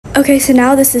Okay, so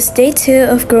now this is day 2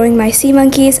 of growing my sea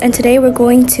monkeys, and today we're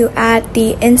going to add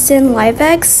the instant live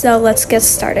eggs, so let's get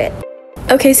started.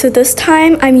 Okay, so this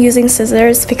time I'm using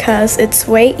scissors because it's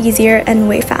way easier and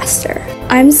way faster.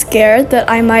 I'm scared that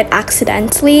I might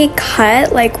accidentally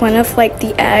cut like one of like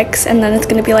the eggs and then it's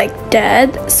gonna be like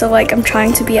dead, so like I'm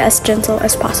trying to be as gentle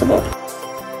as possible.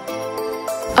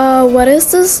 What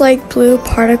is this like blue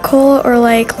particle or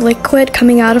like liquid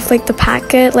coming out of like the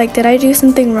packet? Like, did I do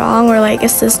something wrong or like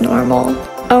is this normal?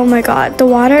 Oh my god, the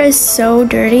water is so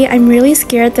dirty. I'm really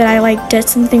scared that I like did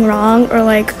something wrong or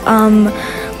like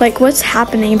what's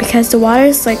happening, because the water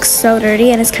is like so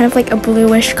dirty and it's kind of like a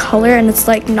bluish color and it's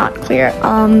like not clear.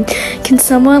 Can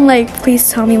someone like please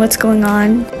tell me what's going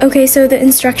on? Okay, so the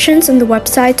instructions on the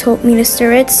website told me to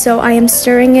stir it, so I am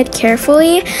stirring it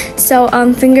carefully. So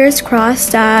fingers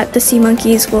crossed that the sea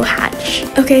monkeys will hatch.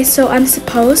 Okay, so I'm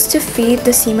supposed to feed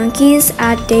the sea monkeys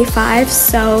at day 5,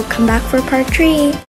 so come back for part 3.